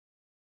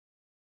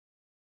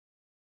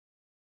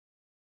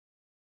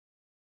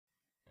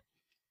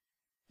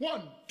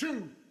1,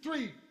 2,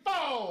 3,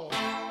 4.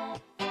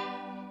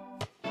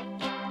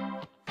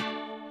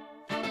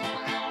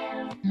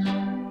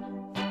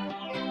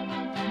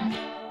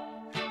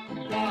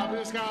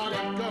 Bobby's got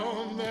a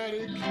gun that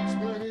he keeps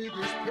beneath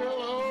his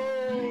pillow.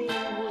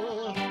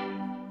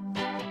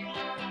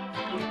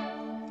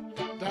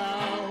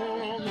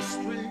 Down on the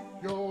street,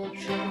 your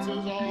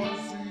chances are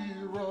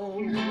zero.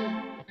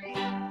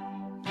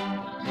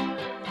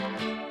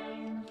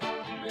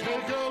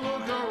 Take a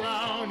look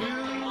around you.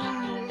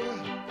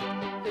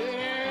 It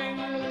ain't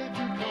really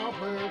too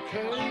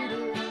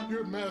complicated.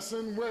 You're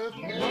messing with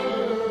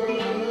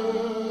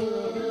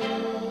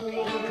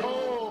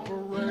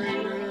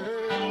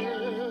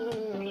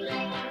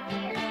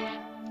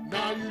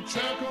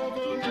check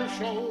over your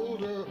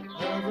shoulder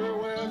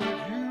everywhere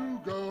that you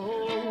go.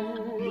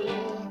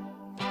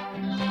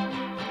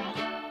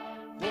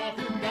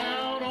 Walking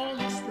down on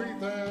the street,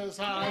 there's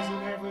eyes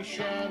in every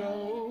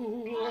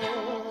shadow.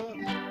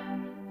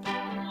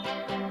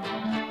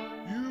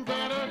 You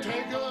better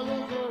take a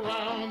look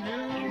around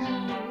you.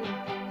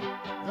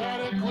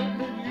 That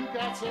equipment you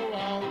got so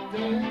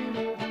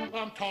outdated.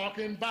 I'm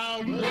talking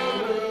about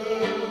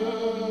murder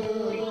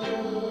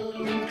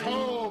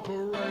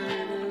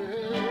incorporated.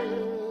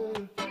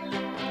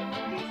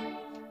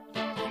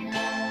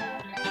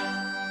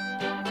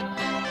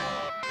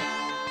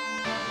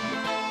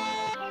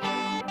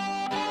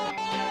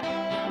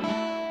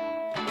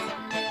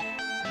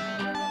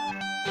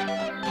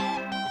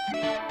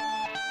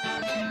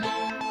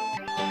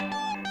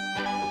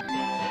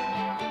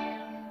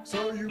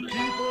 So you keep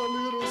a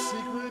little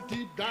secret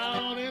deep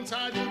down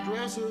inside your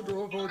dresser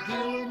drawer for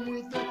dealing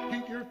with the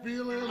heat you're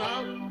feeling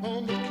out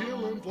on the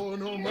killing floor.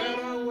 No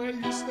matter where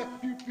you step,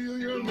 you feel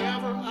you're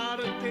never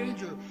out of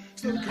danger.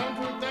 It's the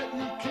comfort that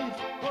you keep,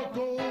 a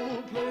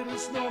gold-plated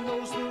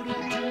snub-nose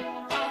 32.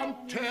 I'm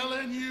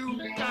telling you,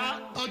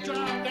 got a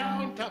job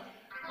downtown,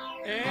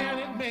 and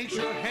it makes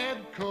your head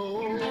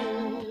cold.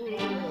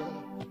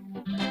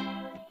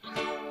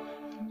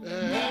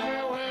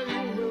 Everywhere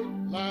you look,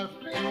 life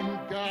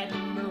ain't got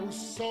no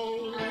soul.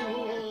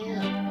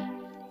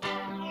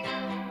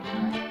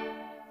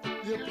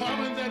 The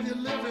apartment that you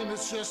live in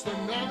is just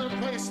another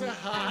place to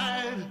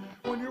hide.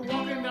 When you're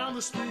walking down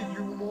the street,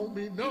 you won't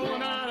meet no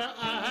one eye to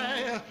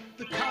eye.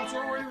 The cops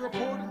already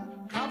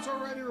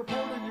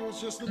reported you as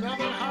just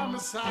another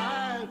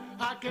homicide.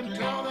 I can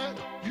tell that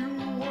you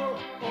were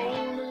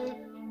only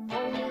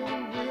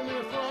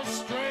really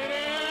frustrated.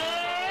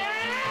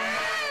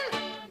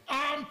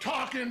 I'm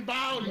talking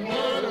about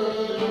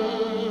murder.